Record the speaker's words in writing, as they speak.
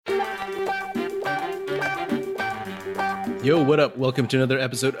Yo, what up? Welcome to another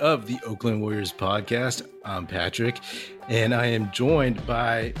episode of the Oakland Warriors podcast. I'm Patrick, and I am joined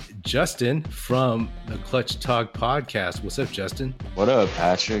by Justin from the Clutch Talk podcast. What's up, Justin? What up,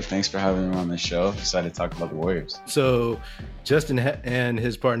 Patrick? Thanks for having me on the show. Excited to talk about the Warriors. So Justin and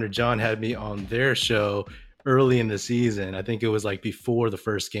his partner John had me on their show early in the season. I think it was like before the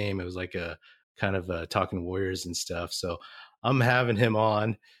first game. It was like a kind of talking Warriors and stuff. So I'm having him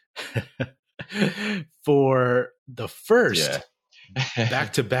on for the first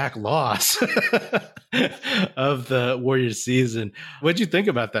back-to-back loss of the Warriors season. What'd you think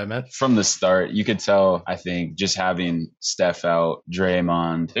about that, man? From the start, you could tell, I think, just having Steph out,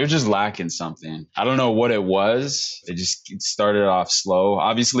 Draymond, they're just lacking something. I don't know what it was. It just started off slow.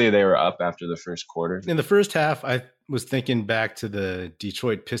 Obviously, they were up after the first quarter. In the first half, I was thinking back to the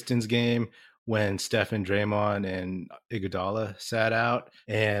Detroit Pistons game when Steph and Draymond and Iguodala sat out.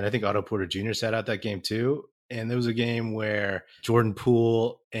 And I think Otto Porter Jr. sat out that game too. And there was a game where Jordan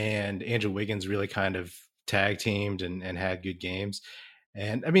Poole and Andrew Wiggins really kind of tag teamed and had good games.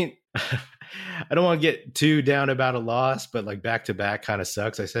 And I mean, I don't want to get too down about a loss, but like back to back kind of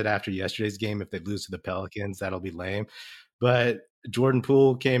sucks. I said after yesterday's game, if they lose to the Pelicans, that'll be lame. But Jordan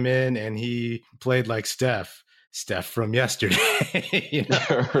Poole came in and he played like Steph from yesterday, you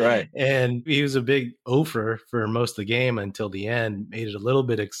know? Right. And he was a big ofer for most of the game until the end, made it a little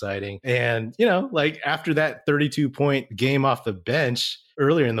bit exciting. And, you know, like after that 32-point game off the bench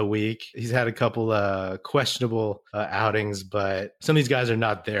earlier in the week, he's had a couple questionable outings, but some of these guys are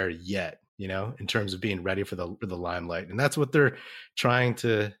not there yet, you know, in terms of being ready for the limelight. And that's what they're trying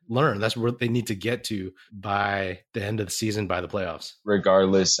to learn. That's where they need to get to by the end of the season, by the playoffs.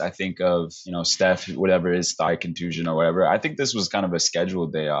 Regardless, I think of, you know, Steph, whatever his thigh contusion or whatever, I think this was kind of a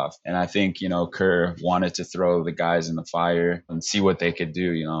scheduled day off. And I think, you know, Kerr wanted to throw the guys in the fire and see what they could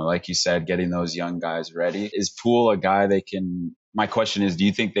do. You know, like you said, getting those young guys ready. Is Poole a guy they can, my question is, do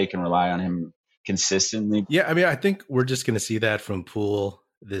you think they can rely on him consistently? Yeah, I mean, I think we're just going to see that from Poole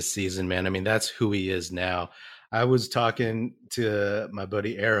this season, man. I mean, that's who he is now. I was talking to my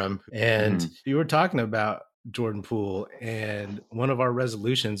buddy Aram, and you were talking about Jordan Poole, and one of our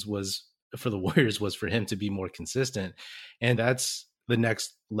resolutions was for the Warriors was for him to be more consistent, and that's the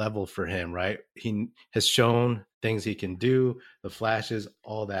next level for him, right? He has shown things he can do, the flashes,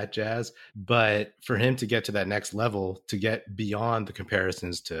 all that jazz, but for him to get to that next level, to get beyond the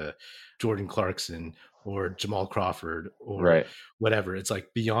comparisons to Jordan Clarkson or Jamal Crawford or whatever. It's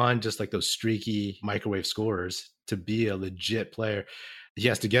like beyond just like those streaky microwave scorers to be a legit player. He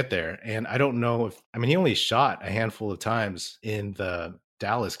has to get there. And I don't know if, I mean, he only shot a handful of times in the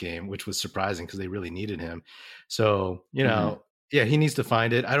Dallas game, which was surprising because they really needed him. So, you know, yeah, he needs to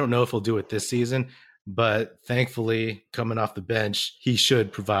find it. I don't know if he'll do it this season, but thankfully coming off the bench, he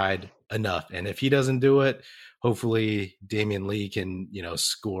should provide enough. And if he doesn't do it, hopefully Damian Lee can, you know,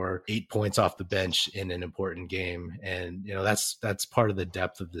 score 8 points off the bench in an important game. And, you know, that's part of the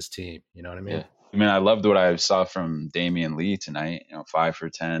depth of this team. You know what I mean? Yeah. I mean, I loved what I saw from Damian Lee tonight, you know, 5 for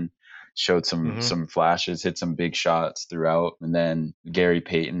 10, showed some flashes, hit some big shots throughout. And then Gary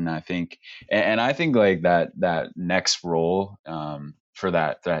Payton, I think, and I think like that next role, for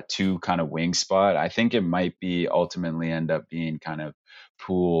that 2 kind of wing spot, I think it might be ultimately end up being kind of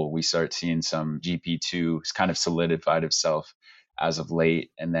Poole. We start seeing some GP2 kind of solidified himself as of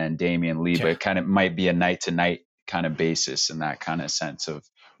late, and then Damian Lee, but it kind of might be a night to night kind of basis in that kind of sense of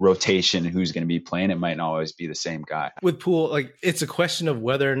rotation, who's going to be playing. It might not always be the same guy. With Poole, like it's a question of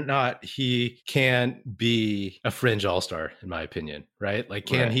whether or not he can be a fringe all-star, in my opinion, right? Like,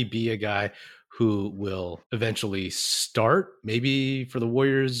 can he be a guy who will eventually start maybe for the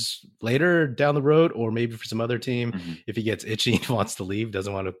Warriors later down the road, or maybe for some other team if he gets itchy and wants to leave,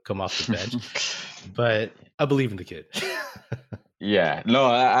 doesn't want to come off the bench. But I believe in the kid. Yeah, no,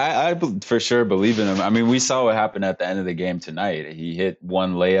 I for sure believe in him. I mean, we saw what happened at the end of the game tonight. He hit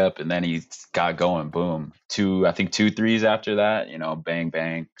one layup and then he got going, boom. 2 threes after that, you know, bang,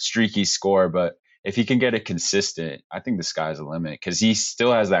 bang, streaky score. But if he can get it consistent, I think the sky's the limit because he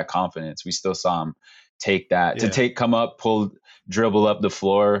still has that confidence. We still saw him take that, come up, dribble up the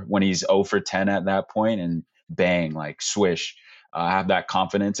floor when he's 0 for 10 at that point and bang, like swish. Have that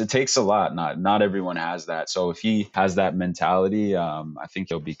confidence. It takes a lot. Not everyone has that. So if he has that mentality, I think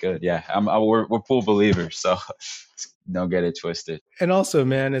he'll be good. Yeah, we're Poole believers. So don't get it twisted. And also,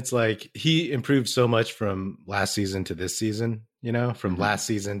 man, it's like he improved so much from last season to this season. You know, from last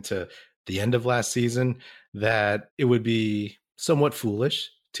season to the end of last season, that it would be somewhat foolish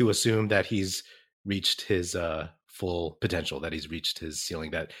to assume that he's reached his full potential, that he's reached his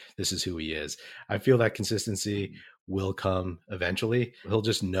ceiling, that this is who he is. I feel that consistency will come eventually. He'll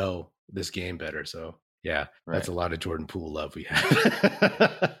just know this game better. So Yeah, that's Right. a lot of Jordan Poole love we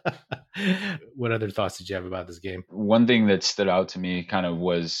have. What other thoughts did you have about this game? One thing that stood out to me kind of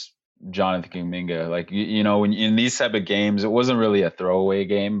was Jonathan Kuminga. Like you know, when in these type of games, it wasn't really a throwaway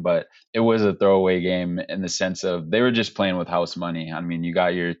game, but it was a throwaway game in the sense of they were just playing with house money. I mean, you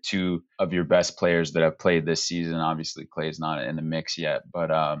got your two of your best players that have played this season. Obviously, Clay's not in the mix yet, but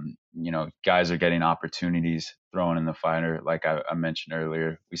you know, guys are getting opportunities thrown in the fire. Like I mentioned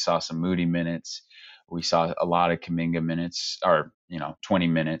earlier, we saw some Moody minutes. We saw a lot of Kuminga minutes, or 20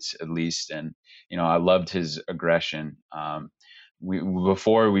 minutes at least, and I loved his aggression.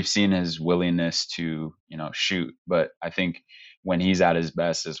 We've seen his willingness to shoot, but I think when he's at his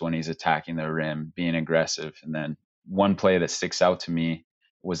best is when he's attacking the rim, being aggressive. And then one play that sticks out to me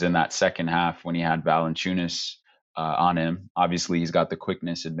was in that second half when he had Valanciunas on him. Obviously, he's got the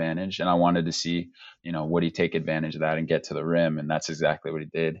quickness advantage, and I wanted to see would he take advantage of that and get to the rim, and that's exactly what he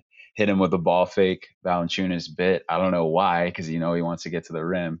did. Hit him with a ball fake. Valanciunas bit. I don't know why, because he wants to get to the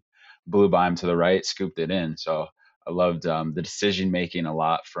rim. Blew by him to the right, scooped it in. So I loved the decision making a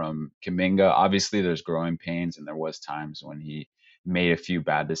lot from Kuminga. Obviously, there's growing pains, and there was times when he made a few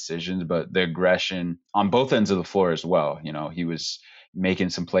bad decisions, but the aggression on both ends of the floor as well. He was making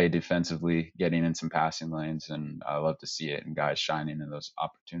some play defensively, getting in some passing lanes, and I love to see it and guys shining in those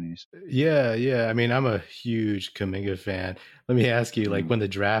opportunities. Yeah. I mean, I'm a huge Kuminga fan. Let me ask you, like when the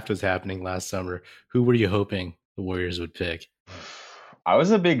draft was happening last summer, who were you hoping the Warriors would pick? I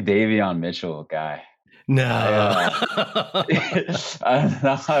was a big Davion Mitchell guy. No,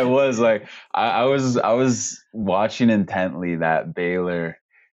 I was like, I was watching intently that Baylor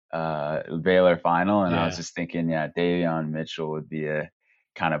final, and I was just thinking, yeah, Davion Mitchell would be a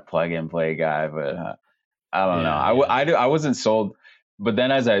kind of plug and play guy, but I don't know. I wasn't sold. But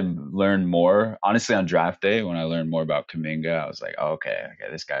then as I learned more, honestly, on draft day, when I learned more about Kuminga, I was like, oh, okay,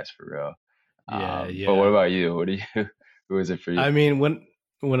 this guy's for real. But what about you? Who is it for you? I mean,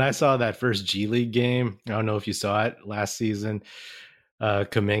 when I saw that first G League game, I don't know if you saw it last season,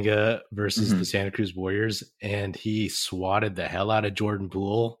 Kuminga versus the Santa Cruz Warriors, and he swatted the hell out of Jordan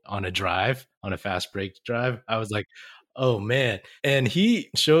Poole on a fast break drive. I was like, oh man. And he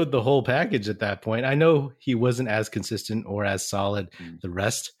showed the whole package at that point. I know he wasn't as consistent or as solid the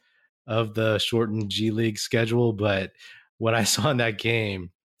rest of the shortened G League schedule, but what I saw in that game,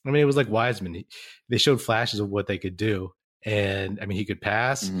 I mean, it was like Wiseman. They showed flashes of what they could do. And I mean, he could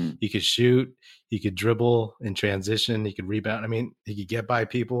pass, he could shoot, he could dribble in transition, he could rebound. I mean, he could get by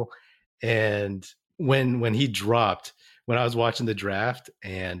people. And when he dropped, when I was watching the draft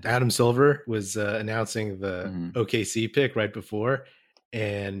and Adam Silver was announcing the OKC pick right before,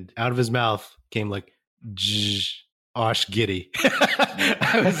 and out of his mouth came like, Osh Giddy.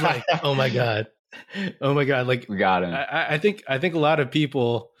 I was like, oh my God. Like, we got him. I think a lot of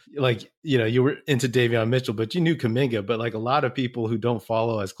people, like, you were into Davion Mitchell, but you knew Kuminga, but like a lot of people who don't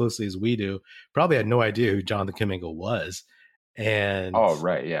follow as closely as we do probably had no idea who Jonathan Kuminga was. And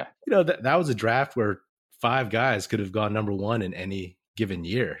right, yeah. That was a draft where 5 guys could have gone number 1 in any given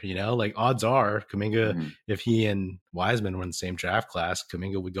year. Like odds are Kuminga, if he and Wiseman were in the same draft class,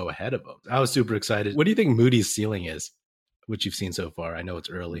 Kuminga would go ahead of him. I was super excited. What do you think Moody's ceiling is, what you've seen so far? I know it's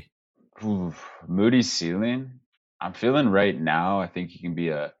early. Moody's ceiling, I'm feeling right now, I think he can be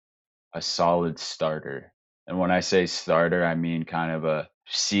a solid starter. And when I say starter, I mean kind of a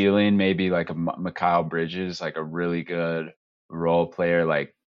ceiling, maybe like a Mikal Bridges, like a really good role player,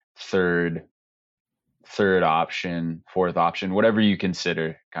 like third option, fourth option, whatever you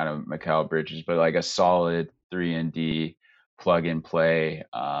consider kind of Mikal Bridges, but like a solid 3-and-D plug and play.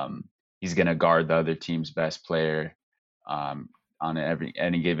 He's going to guard the other team's best player on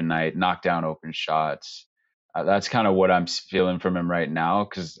any given night, knock down open shots. That's kind of what I'm feeling from him right now,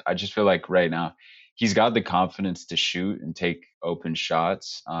 because I just feel like right now he's got the confidence to shoot and take open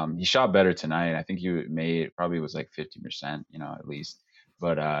shots. He shot better tonight. I think he probably was like 50%, at least.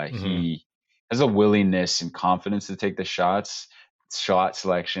 But he has a willingness and confidence to take the shots. Shot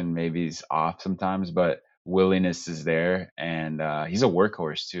selection maybe is off sometimes, but willingness is there, and he's a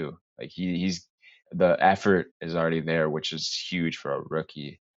workhorse too. Like he's the effort is already there, which is huge for a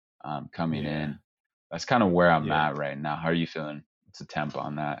rookie coming in. That's kind of where I'm at right now. How are you feeling? What's the tempo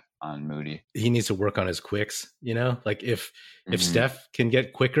on that, on Moody? He needs to work on his quicks, like if Steph can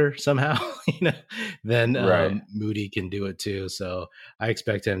get quicker somehow, then Moody can do it too. So I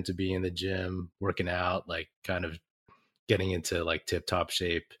expect him to be in the gym, working out, like kind of getting into like tip top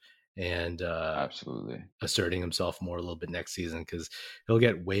shape and absolutely asserting himself more a little bit next season, because he'll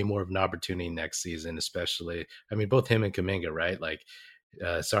get way more of an opportunity next season, especially. I mean, both him and Kuminga, right? Like,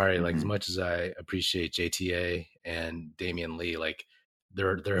 like as much as I appreciate JTA and Damian Lee, like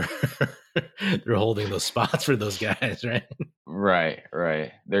they're they're holding those spots for those guys, right? Right,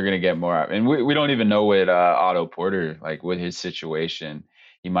 right. They're gonna get more out, and we don't even know what Otto Porter, like with his situation.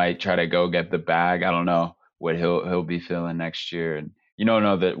 He might try to go get the bag. I don't know what he'll be feeling next year, and you don't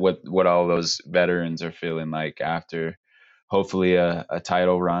know that what all those veterans are feeling like after hopefully a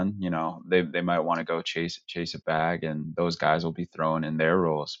title run. You know, they might want to go chase a bag, and those guys will be thrown in their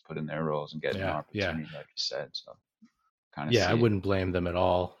roles, put in their roles, and getting more Yeah. opportunity, like you said. So kind of Yeah, I see it. wouldn't blame them at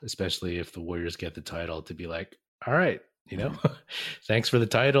all, especially if the Warriors get the title, to be like, all right, Mhm. thanks for the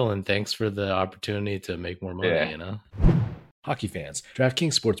title and thanks for the opportunity to make more money, Yeah. Hockey fans,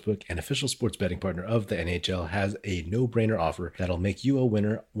 DraftKings Sportsbook, an official sports betting partner of the NHL, has a no-brainer offer that'll make you a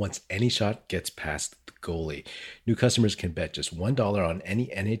winner once any shot gets past the goalie. New customers can bet just $1 on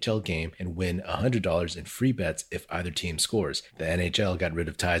any NHL game and win $100 in free bets if either team scores. The NHL got rid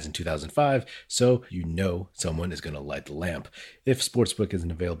of ties in 2005, so you know someone is going to light the lamp. If Sportsbook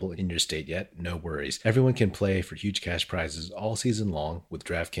isn't available in your state yet, no worries. Everyone can play for huge cash prizes all season long with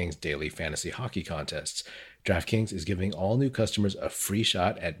DraftKings daily fantasy hockey contests. DraftKings is giving all new customers a free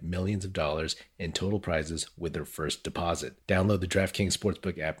shot at millions of dollars in total prizes with their first deposit. Download the DraftKings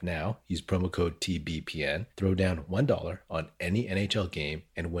Sportsbook app now, use promo code TBPN, throw down $1 on any NHL game,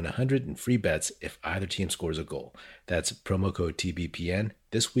 and win 100 in free bets if either team scores a goal. That's promo code TBPN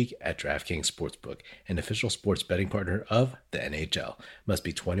this week at DraftKings Sportsbook, an official sports betting partner of the NHL. Must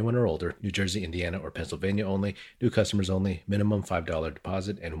be 21 or older, New Jersey, Indiana, or Pennsylvania only. New customers only. Minimum $5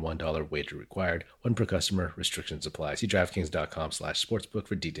 deposit and $1 wager required. One per customer. Restrictions apply. See DraftKings.com/sportsbook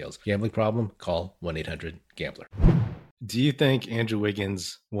for details. Gambling problem? Call 1-800-GAMBLER. Do you think Andrew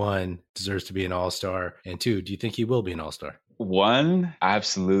Wiggins, one, deserves to be an all-star? And two, do you think he will be an all-star? One,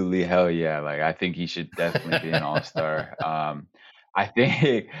 absolutely, hell yeah. Like I think he should definitely be an all-star. I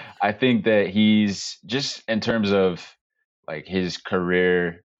think I think that he's just in terms of like his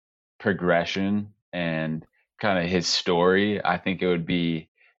career progression and kind of his story, I think it would be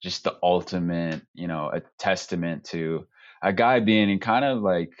just the ultimate, a testament to a guy being in kind of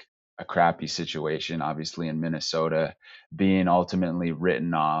like a crappy situation, obviously in Minnesota, being ultimately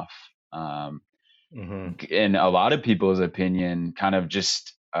written off. In a lot of people's opinion, kind of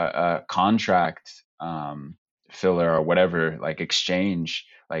just a contract filler or whatever, like exchange,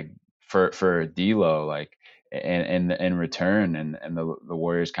 like for D'Lo, like in return, and the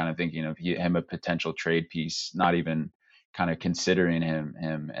Warriors kind of thinking of him a potential trade piece, not even kind of considering him,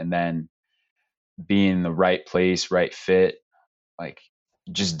 and then being the right place, right fit, like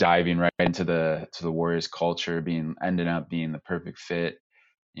just diving right into the Warriors culture, ended up being the perfect fit,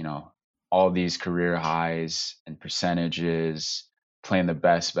 you know, all these career highs and percentages, playing the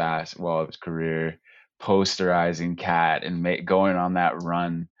best basketball of his career, posterizing Cat and going on that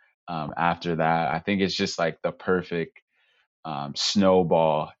run after that. I think it's just like the perfect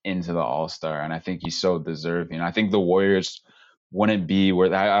snowball into the All Star, and I think he's so deserving. I think the Warriors wouldn't be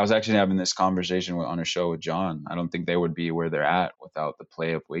where I was actually having this conversation on a show with John. I don't think they would be where they're at without the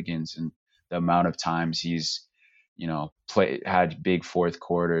play of Wiggins and the amount of times he's had big fourth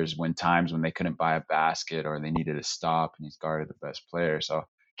quarters when times when they couldn't buy a basket or they needed a stop, and he's guarded the best player. So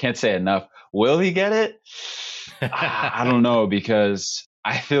can't say enough. Will he get it? I don't know, because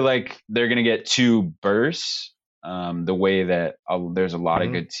I feel like they're gonna get two bursts. The way that there's a lot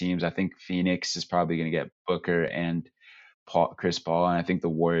of good teams. I think Phoenix is probably going to get Booker and Chris Paul, and I think the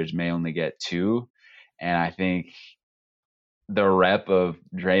Warriors may only get two. And I think the rep of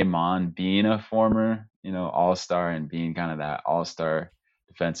Draymond being a former, All-Star and being kind of that All-Star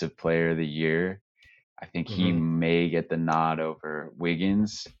Defensive Player of the Year, I think he may get the nod over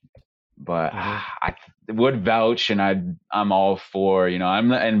Wiggins. But I would vouch, and I'm all for,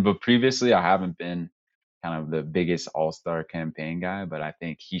 but previously I haven't been kind of the biggest all-star campaign guy, but I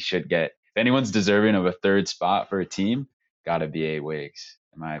think he should get, if anyone's deserving of a third spot for a team, got to be A Wiggs,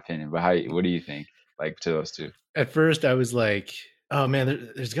 in my opinion. But what do you think, like, to those two? At first I was like, oh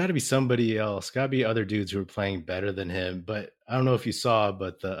man, there's got to be somebody else, got to be other dudes who are playing better than him. But I don't know if you saw,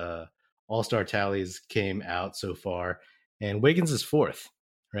 but the all-star tallies came out so far, and Wiggins is fourth,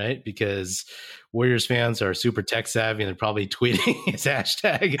 right? Because Warriors fans are super tech savvy and they're probably tweeting his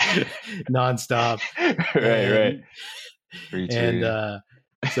hashtag nonstop. Right. And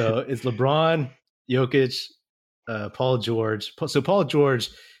so it's LeBron, Jokic, Paul George. So Paul George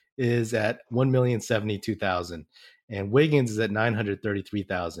is at 1,072,000 and Wiggins is at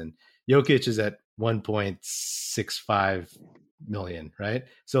 933,000. Jokic is at 1.65 million, right?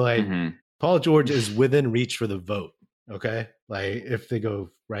 So like Paul George is within reach for the vote. Okay. Like if they go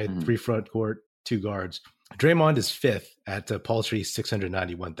right, 3 front court, 2 guards. Draymond is fifth at paltry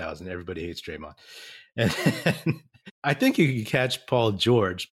 691,000. Everybody hates Draymond. And I think you can catch Paul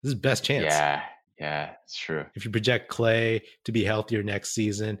George. This is best chance. Yeah, it's true. If you project Clay to be healthier next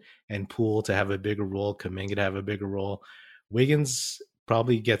season and Poole to have a bigger role, Kuminga to have a bigger role, Wiggins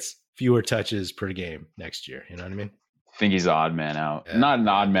probably gets fewer touches per game next year. You know what I mean? I think he's the odd man out. Yeah. Not an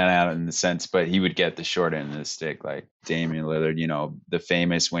odd man out in the sense, but he would get the short end of the stick, like Damian Lillard, you know, the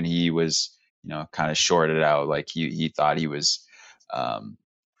famous when he was, you know, kind of shorted out, like he thought he was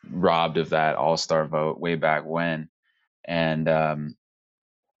robbed of that all-star vote way back when. And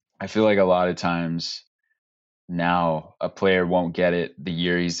I feel like a lot of times now a player won't get it the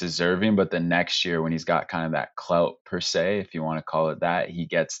year he's deserving, but the next year when he's got kind of that clout per se, if you want to call it that, he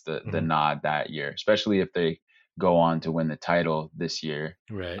gets the nod that year, especially if they go on to win the title this year.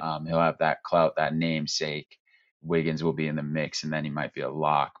 Right. He'll have that clout, that namesake. Wiggins will be in the mix, and then he might be a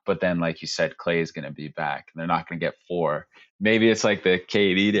lock. But then, like you said, Clay is going to be back. They're not going to get 4. Maybe it's like the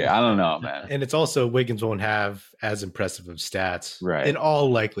KD there. I don't know, man. And it's also Wiggins won't have as impressive of stats, right? In all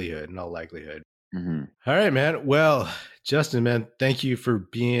likelihood. Mm-hmm. All right, man. Well, Justin, man, thank you for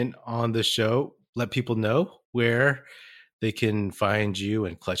being on the show. Let people know where they can find you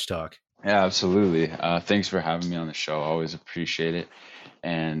and Clutch Talk. Yeah, absolutely. Thanks for having me on the show. Always appreciate it.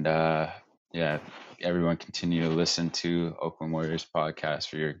 And yeah, everyone continue to listen to Oakland Warriors podcast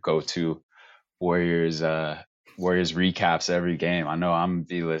for your go-to Warriors recaps every game. I know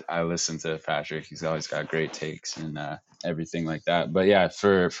I listen to Patrick. He's always got great takes and everything like that. But yeah,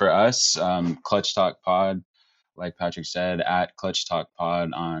 for us, Clutch Talk Pod, like Patrick said, at Clutch Talk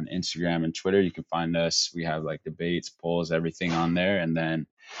Pod on Instagram and Twitter. You can find us. We have like debates, polls, everything on there. And then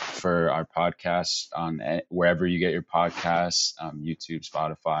for our podcast on wherever you get your podcasts, YouTube,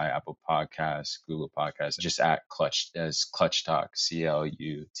 Spotify, Apple Podcasts, Google Podcasts, just at Clutch Talk,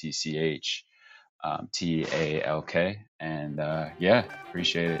 CLUTCH. TALK. And yeah,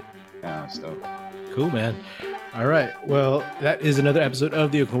 appreciate it. Stoked. Cool, man. All right. Well, that is another episode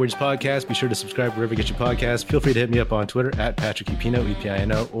of the Oakland Warriors podcast. Be sure to subscribe wherever you get your podcasts. Feel free to hit me up on Twitter at Patrick Epino,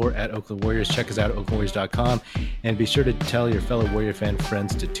 EPINO, or at Oakland Warriors. Check us out at oaklandwarriors.com. And be sure to tell your fellow Warrior fan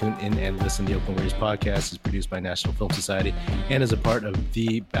friends to tune in and listen. The Oakland Warriors podcast is produced by National Film Society and is a part of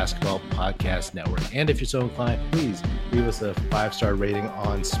the Basketball Podcast Network. And if you're so inclined, please leave us a 5-star rating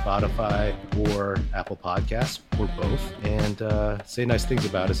on Spotify or Apple Podcasts, or both, and say nice things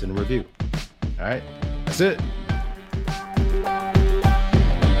about us in a review. All right. That's it.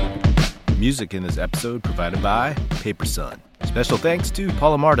 Music in this episode provided by Paper Sun. Special thanks to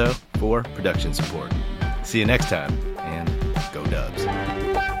Paul Amardo for production support. See you next time.